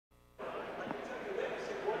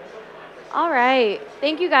All right.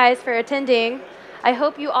 Thank you guys for attending. I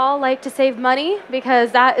hope you all like to save money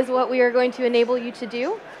because that is what we are going to enable you to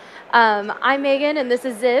do. I'm Megan and this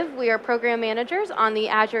is Ziv. We are program managers on the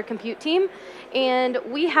Azure Compute team. And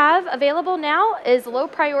we have available now is low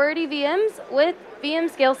priority VMs with VM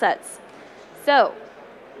scale sets. So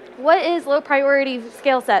what is low priority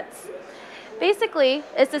scale sets? Basically,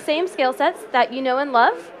 it's the same scale sets that you know and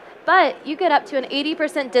love, but you get up to an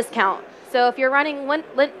 80% discount. So if you're running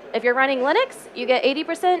Linux, you get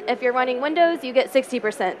 80%. If you're running Windows, you get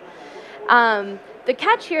 60%. The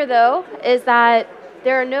catch here, though, is that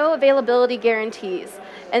there are no availability guarantees.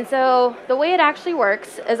 And so the way it actually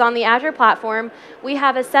works is on the Azure platform, we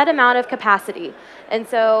have a set amount of capacity. And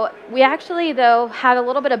so we actually, though, have a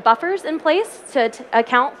little bit of buffers in place to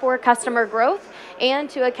account for customer growth and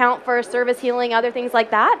to account for service healing, other things like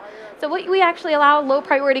that. So what we actually allow low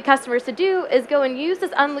priority customers to do is go and use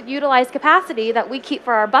this unutilized capacity that we keep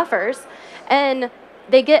for our buffers, and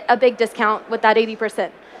they get a big discount with that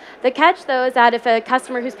 80%. The catch, though, is that if a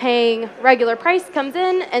customer who's paying regular price comes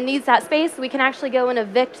in and needs that space, we can actually go and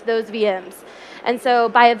evict those VMs. And so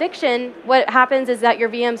by eviction, what happens is that your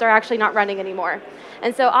VMs are actually not running anymore.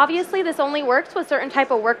 And so obviously, this only works with certain type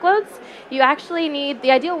of workloads. You actually need, the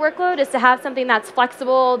ideal workload is to have something that's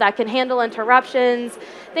flexible, that can handle interruptions,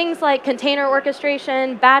 things like container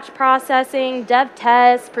orchestration, batch processing, dev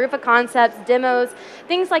tests, proof of concepts, demos,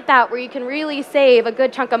 things like that, where you can really save a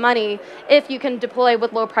good chunk of money if you can deploy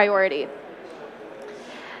with low priority.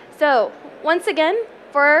 So once again,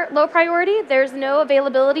 for low priority, there's no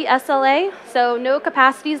availability SLA, so no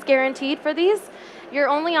capacity is guaranteed for these. You're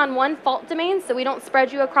only on one fault domain, so we don't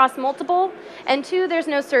spread you across multiple. And two, there's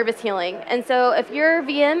no service healing. And so if your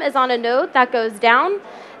VM is on a node that goes down,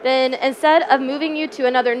 then instead of moving you to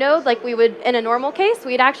another node like we would in a normal case,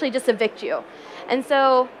 we'd actually just evict you. And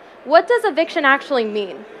so what does eviction actually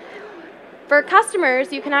mean? For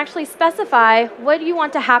customers, you can actually specify what do you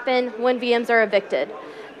want to happen when VMs are evicted.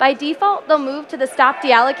 By default, they'll move to the stop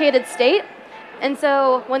deallocated state. And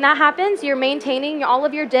so when that happens, you're maintaining all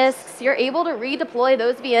of your disks. You're able to redeploy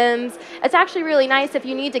those VMs. It's actually really nice if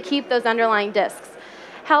you need to keep those underlying disks.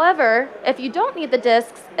 However, if you don't need the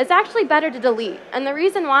disks, it's actually better to delete. And the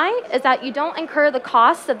reason why is that you don't incur the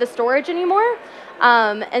costs of the storage anymore.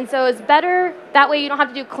 And so it's better, that way you don't have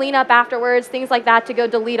to do cleanup afterwards, things like that, to go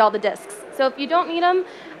delete all the disks. So if you don't need them,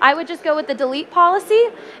 I would just go with the delete policy.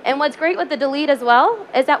 And what's great with the delete as well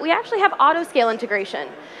is that we actually have auto-scale integration.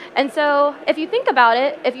 And so if you think about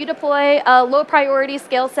it, if you deploy a low priority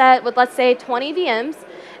scale set with, let's say, 20 VMs,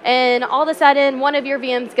 and all of a sudden one of your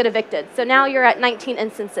VMs get evicted. So now you're at 19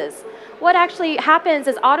 instances. What actually happens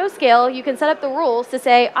is auto-scale, you can set up the rules to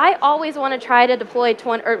say, I always want to try to deploy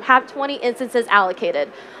 20, or have 20 instances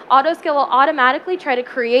allocated. Auto-scale will automatically try to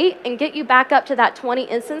create and get you back up to that 20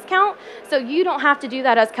 instance count, so you don't have to do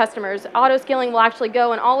that as customers. Auto-scaling will actually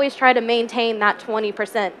go and always try to maintain that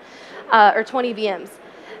 20% or 20 VMs.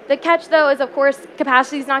 The catch, though, is, of course,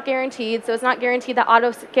 capacity is not guaranteed, so it's not guaranteed that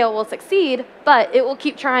auto-scale will succeed, but it will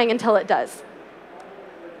keep trying until it does.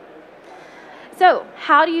 So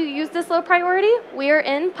how do you use this low priority? We are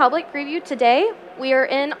in public preview today. We are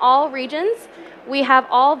in all regions. We have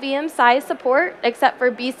all VM size support except for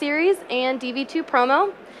B series and DV2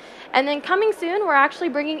 promo. And then coming soon, we're actually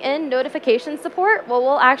bringing in notification support. Well,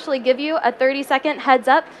 we'll actually give you a 30-second heads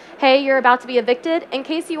up. Hey, you're about to be evicted, in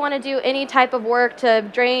case you want to do any type of work to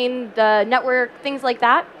drain the network, things like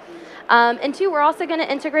that. And two, we're also going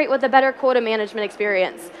to integrate with a better quota management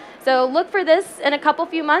experience. So look for this in a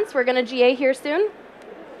few months. We're going to GA here soon.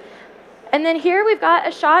 And then here we've got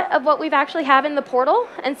a shot of what we've actually have in the portal.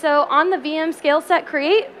 And so on the VM scale set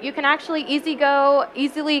create, you can actually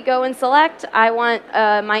easily go and select, I want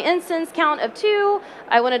my instance count of 2,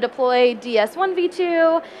 I want to deploy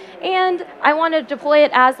DS1v2, and I want to deploy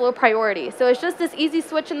it as low priority. So it's just this easy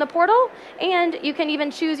switch in the portal, and you can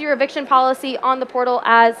even choose your eviction policy on the portal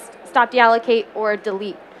as stop deallocate or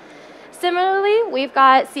delete. Similarly, we've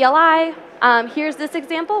got CLI. Here's this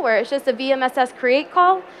example where it's just a VMSS create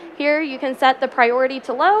call. Here you can set the priority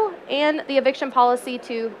to low and the eviction policy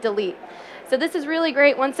to delete. So this is really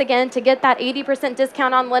great, once again, to get that 80%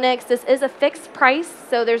 discount on Linux. This is a fixed price,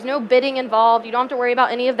 so there's no bidding involved. You don't have to worry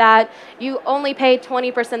about any of that. You only pay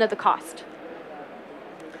 20% of the cost.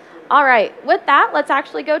 All right, with that, let's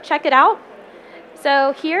actually go check it out.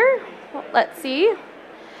 So here, let's see.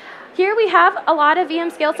 Here we have a lot of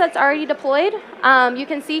VM scale sets already deployed. You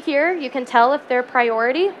can see here, you can tell if they're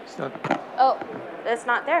priority. Oh, it's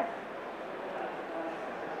not there.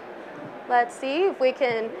 Let's see if we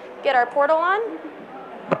can get our portal on.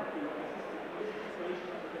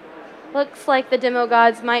 Looks like the demo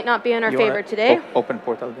gods might not be in our favor today. Open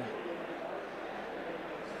portal there.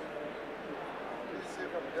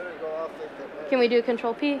 Can we do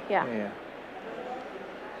Control P? Yeah. Yeah.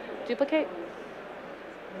 Duplicate.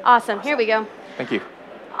 Awesome. Here we go. Thank you.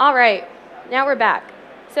 All right. Now we're back.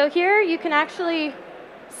 So here you can actually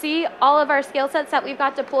see all of our scale sets that we've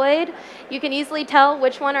got deployed. You can easily tell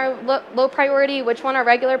which one are low priority, which one are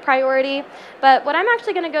regular priority. But what I'm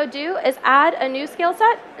actually going to go do is add a new scale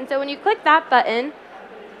set. And so when you click that button,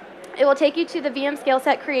 it will take you to the VM scale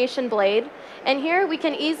set creation blade. And here we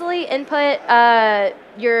can easily input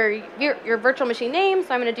your virtual machine name.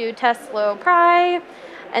 So I'm going to do test low pri.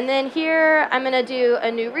 And then here I'm going to do a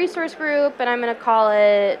new resource group, and I'm going to call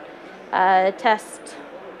it test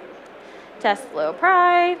low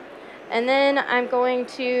pri. And then I'm going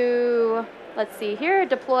to, let's see here,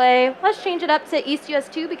 deploy. Let's change it up to East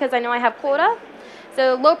US2 because I know I have quota.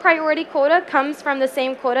 So low priority quota comes from the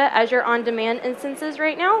same quota as your on-demand instances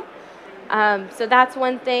right now. So that's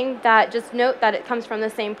one thing that just note that it comes from the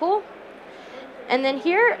same pool. And then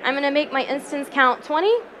here I'm going to make my instance count 20.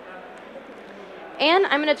 And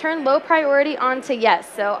I'm going to turn low priority on to yes.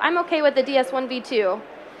 So I'm OK with the DS1v2.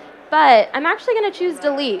 But I'm actually going to choose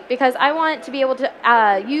delete because I want to be able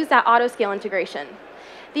to use that auto-scale integration.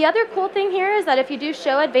 The other cool thing here is that if you do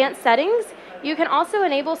show advanced settings, you can also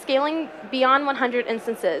enable scaling beyond 100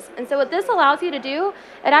 instances. And so what this allows you to do,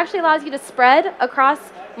 it actually allows you to spread across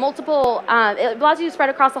multiple, it allows you to spread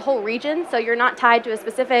across a whole region, so you're not tied to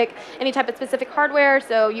any type of specific hardware,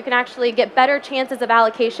 so you can actually get better chances of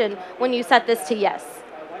allocation when you set this to yes.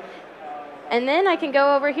 And then I can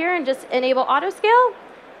go over here and just enable auto-scale.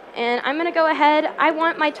 And I'm going to go ahead. I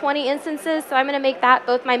want my 20 instances, so I'm going to make that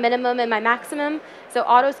both my minimum and my maximum. So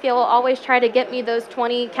auto-scale will always try to get me those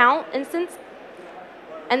 20 count instance.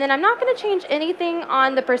 And then I'm not going to change anything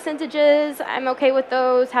on the percentages. I'm OK with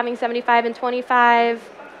those, having 75 and 25.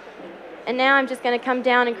 And now I'm just going to come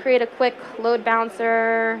down and create a quick load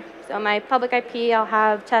balancer. So my public IP, I'll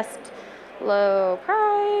have test low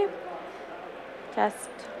pri, test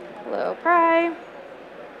low pri.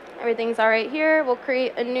 Everything's all right here. We'll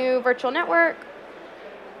create a new virtual network.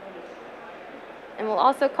 And we'll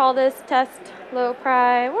also call this test low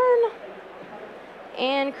pri 1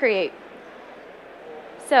 and create.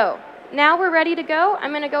 So now we're ready to go.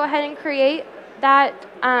 I'm going to go ahead and create that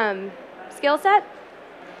skill set.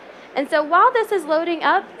 And so while this is loading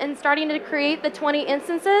up and starting to create the 20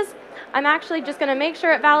 instances, I'm actually just going to make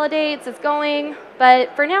sure it validates, it's going.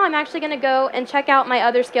 But for now, I'm actually going to go and check out my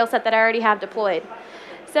other skill set that I already have deployed.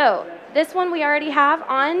 So this one we already have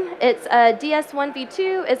on. It's a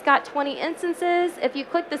DS1v2. It's got 20 instances. If you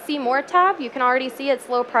click the See More tab, you can already see it's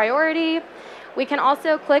low priority. We can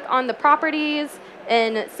also click on the properties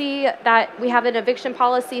and see that we have an eviction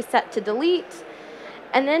policy set to delete.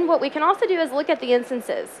 And then what we can also do is look at the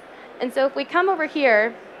instances. And so if we come over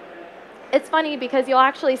here, it's funny because you'll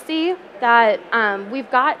actually see that we've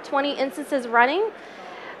got 20 instances running.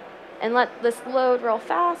 And let this load real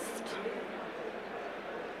fast.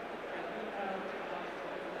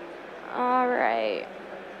 All right.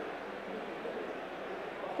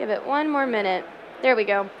 Give it one more minute. There we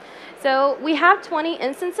go. So we have 20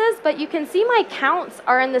 instances, but you can see my counts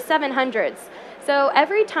are in the 700s. So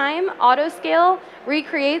every time autoscale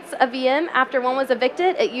recreates a VM after one was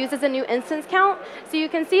evicted, it uses a new instance count. So you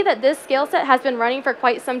can see that this scale set has been running for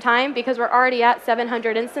quite some time because we're already at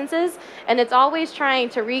 700 instances, and it's always trying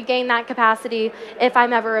to regain that capacity if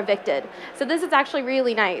I'm ever evicted. So this is actually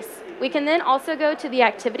really nice. We can then also go to the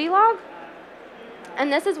activity log,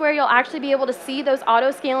 and this is where you'll actually be able to see those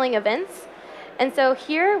auto-scaling events. And so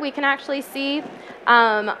here we can actually see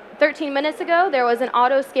 13 minutes ago there was an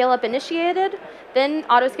auto scale up initiated, then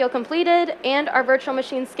auto scale completed, and our virtual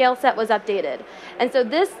machine scale set was updated. And so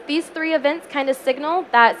these three events kind of signal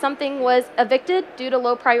that something was evicted due to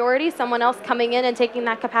low priority, someone else coming in and taking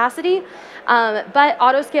that capacity, but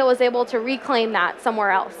auto scale was able to reclaim that somewhere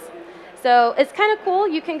else. So it's kind of cool.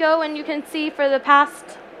 You can go and you can see for the past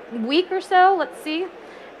week or so, let's see.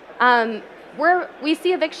 We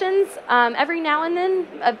see evictions every now and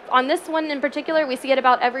then. On this one in particular, we see it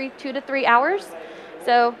about every 2 to 3 hours.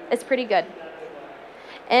 So it's pretty good.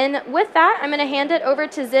 And with that, I'm going to hand it over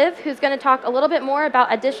to Ziv, who's going to talk a little bit more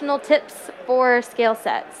about additional tips for scale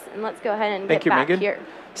sets. And let's go ahead and get back here.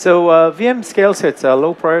 So VM scale sets,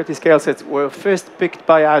 low priority scale sets, were first picked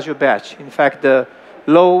by Azure Batch. In fact, the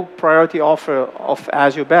low priority offer of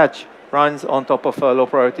Azure Batch runs on top of low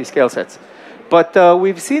priority scale sets. But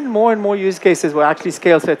we've seen more and more use cases where actually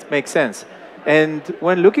scale sets make sense. And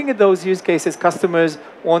when looking at those use cases, customers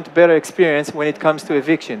want better experience when it comes to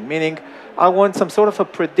eviction, meaning I want some sort of a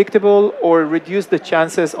predictable or reduce the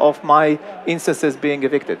chances of my instances being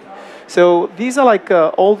evicted. So these are like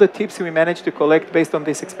all the tips we managed to collect based on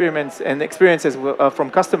these experiments and experiences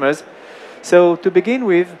from customers. So to begin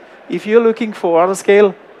with, if you're looking for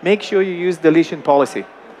autoscale, make sure you use deletion policy.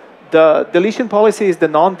 The deletion policy is the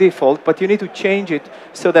non-default, but you need to change it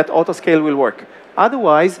so that autoscale will work.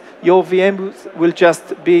 Otherwise, your VM will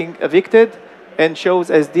just be evicted and shows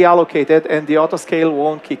as deallocated, and the autoscale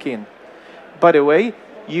won't kick in. By the way,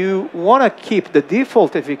 you want to keep the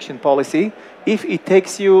default eviction policy if it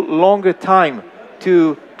takes you longer time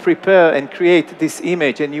to prepare and create this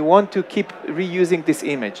image, and you want to keep reusing this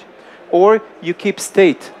image. Or you keep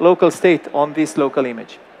state, local state, on this local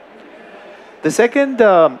image. The second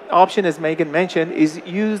option, as Megan mentioned, is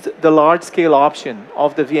use the large-scale option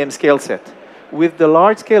of the VM scale set. With the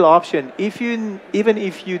large-scale option, even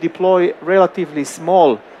if you deploy relatively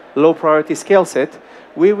small, low-priority scale set,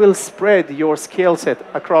 we will spread your scale set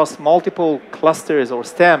across multiple clusters or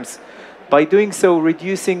stems. By doing so,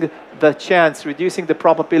 reducing the chance, reducing the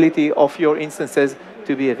probability of your instances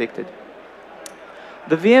to be evicted.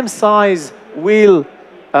 The VM size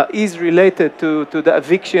is related to the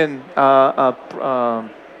eviction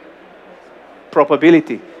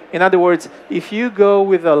probability. In other words, if you go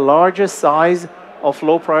with a larger size of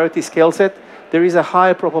low priority scale set, there is a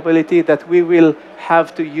higher probability that we will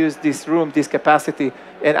have to use this room, this capacity,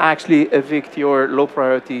 and actually evict your low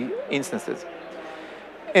priority instances.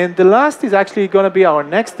 And the last is actually going to be our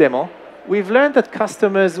next demo. We've learned that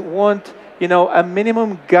customers want, a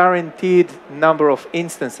minimum guaranteed number of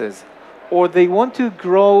instances, or they want to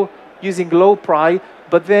grow using low pri,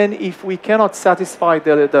 but then if we cannot satisfy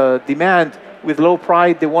the demand with low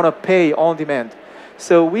pri, they want to pay on demand.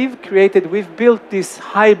 So we've built this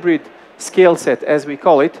hybrid scale set, as we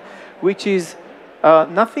call it, which is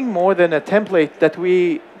nothing more than a template that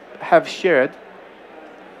we have shared,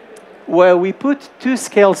 where we put two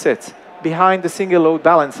scale sets behind the single load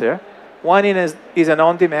balancer. One is an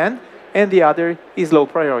on-demand, and the other is low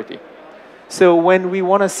priority. So when we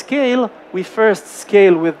want to scale, we first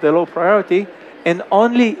scale with the low priority, and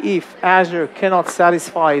only if Azure cannot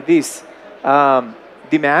satisfy this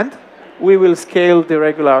demand, we will scale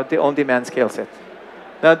the on-demand scale set.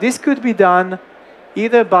 Now, this could be done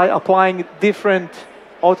either by applying different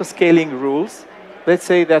auto-scaling rules. Let's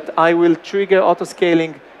say that I will trigger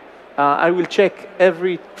auto-scaling. I will check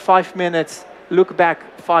every 5 minutes, look back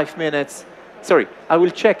 5 minutes. Sorry, I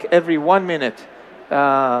will check every 1 minute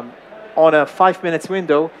on a 5 minutes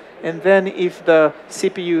window, and then if the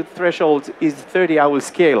CPU threshold is 30, I will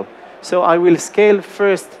scale. So I will scale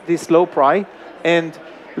first this low pri, and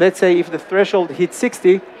let's say if the threshold hits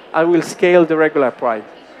 60, I will scale the regular pri.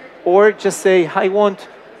 Or just say, I want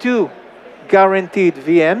 2 guaranteed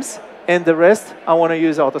VMs, and the rest I want to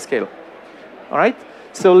use autoscale. All right?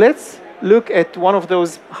 So let's look at one of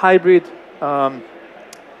those hybrid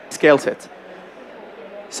scale sets.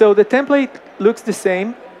 So the template looks the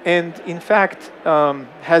same, and in fact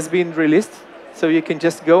has been released, so you can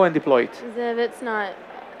just go and deploy it. Ziv, it's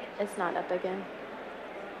not up again.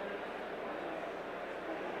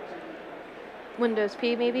 Windows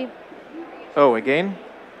P, maybe? Oh, again?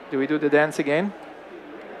 Do we do the dance again?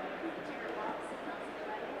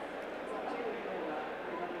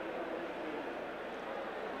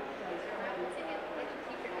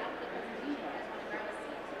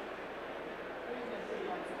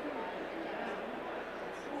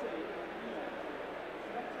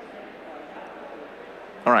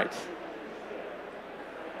 All right.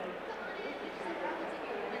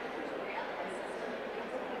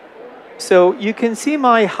 So you can see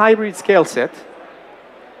my hybrid scale set,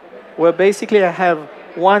 where basically I have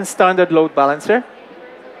one standard load balancer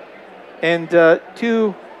and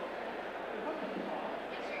two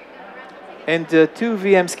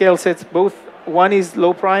VM scale sets. Both one is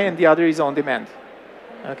low pri and the other is on demand.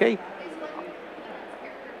 Okay.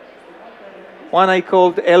 One I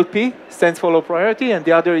called LP, stands for low priority, and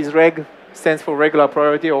the other is reg, stands for regular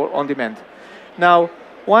priority or on demand. Now,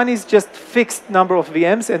 one is just fixed number of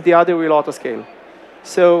VMs, and the other will auto-scale.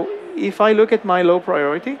 So if I look at my low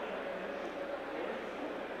priority,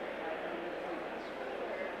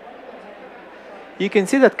 you can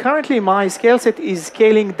see that currently my scale set is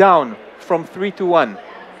scaling down from 3 to 1.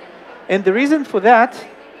 And the reason for that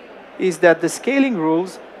is that the scaling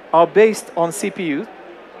rules are based on CPU.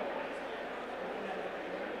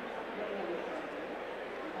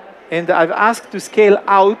 And I've asked to scale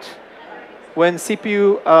out when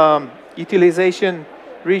CPU utilization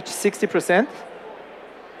reaches 60%,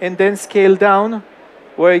 and then scale down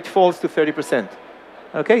where it falls to 30%.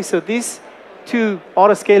 Okay, so these two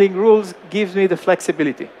auto-scaling rules gives me the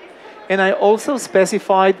flexibility. And I also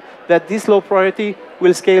specified that this low priority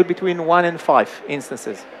will scale between 1 and 5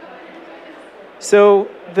 instances. So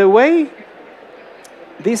the way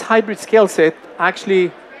this hybrid scale set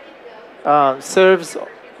actually serves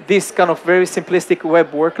this kind of very simplistic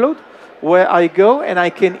web workload, where I go and I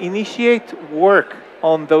can initiate work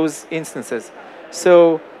on those instances.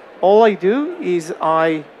 So all I do is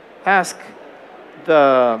I ask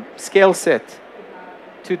the scale set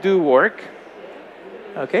to do work,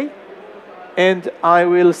 okay? And I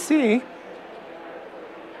will see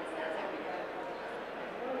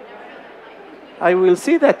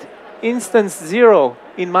that instance 0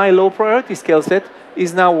 in my low priority scale set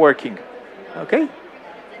is now working, okay?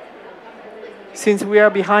 Since we are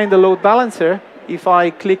behind the load balancer, if I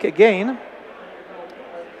click again,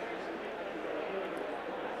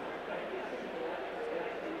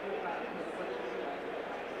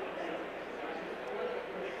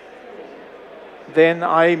 then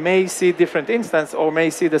I may see different instance or may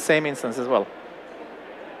see the same instance as well.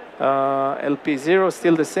 LP0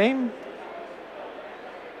 still the same.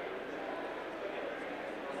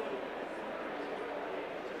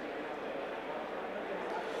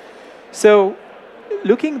 So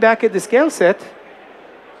looking back at the scale set,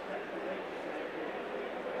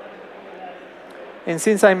 and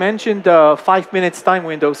since I mentioned 5 minutes time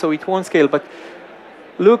window, so it won't scale, but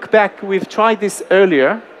look back, we've tried this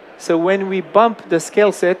earlier. So when we bump the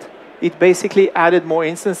scale set, it basically added more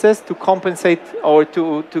instances to compensate or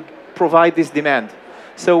to provide this demand.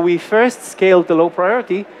 So we first scaled the low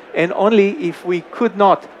priority, and only if we could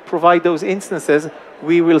not provide those instances,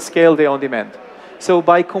 we will scale the on-demand. So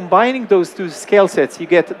by combining those two scale sets, you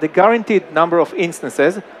get the guaranteed number of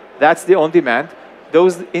instances. That's the on-demand.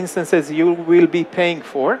 Those instances you will be paying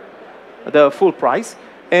for, the full price.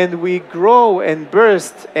 And we grow and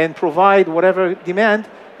burst and provide whatever demand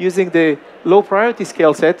using the low priority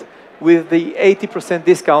scale set with the 80%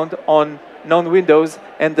 discount on non-Windows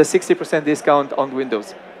and the 60% discount on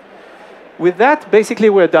Windows. With that, basically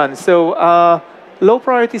we're done. So low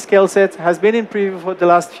priority scale set has been in preview for the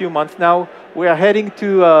last few months now. We are heading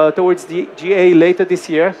towards the GA later this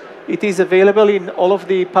year. It is available in all of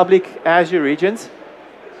the public Azure regions.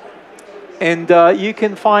 And you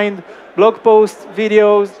can find blog posts,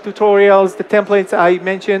 videos, tutorials, the templates I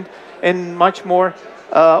mentioned, and much more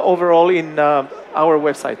overall in our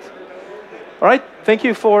website. All right, thank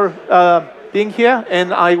you for being here,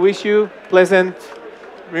 and I wish you pleasant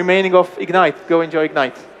remaining of Ignite. Go enjoy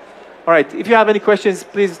Ignite. All right, if you have any questions,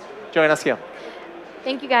 please join us here.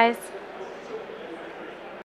 Thank you, guys.